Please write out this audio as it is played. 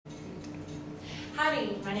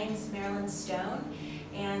Howdy, my name is Marilyn Stone,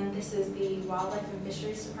 and this is the Wildlife and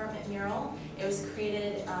Fisheries Department mural. It was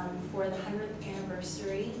created for the 100th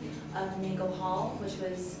anniversary of Nagle Hall, which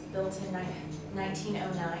was built in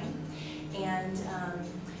 1909. And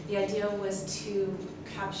the idea was to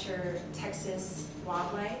capture Texas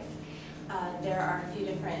wildlife. There are a few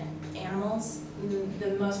different animals.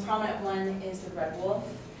 The most prominent one is the red wolf.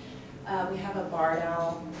 We have a barred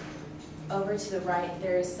owl. Over to the right,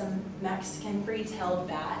 there's some Mexican free-tailed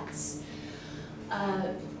bats.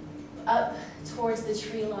 Up towards the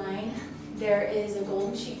tree line, there is a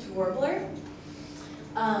golden-cheeked warbler.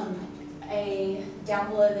 Down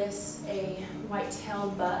below this, a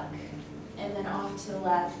white-tailed buck. And then off to the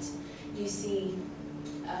left, you see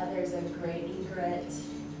there's a great egret,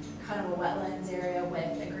 kind of a wetlands area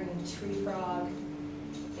with a green tree frog,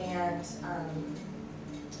 and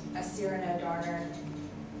a Cyrano darner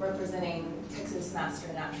representing Texas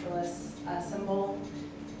Master Naturalist symbol.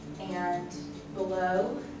 And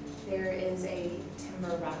below, there is a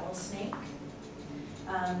timber rattlesnake.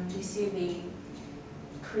 You see the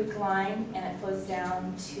creek line, and it flows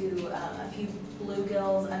down to a few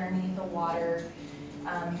bluegills underneath the water.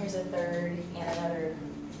 Here's a third and another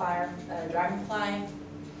dragonfly.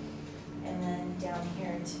 And then down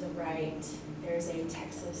here to the right, there's a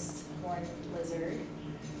Texas horned lizard.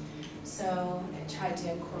 So I tried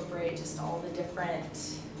to incorporate just all the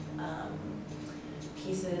different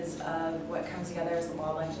pieces of what comes together as the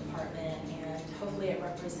wildlife department, and hopefully it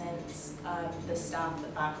represents the staff, the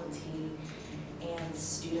faculty, and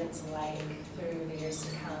students alike through the years to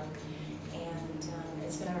come. And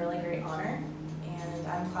it's been a really great honor, and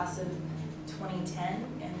I'm class of 2010,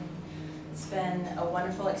 and it's been a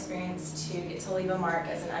wonderful experience to get to leave a mark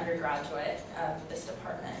as an undergraduate of this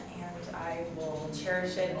department, and I will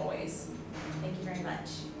cherish it always. Thank you very much.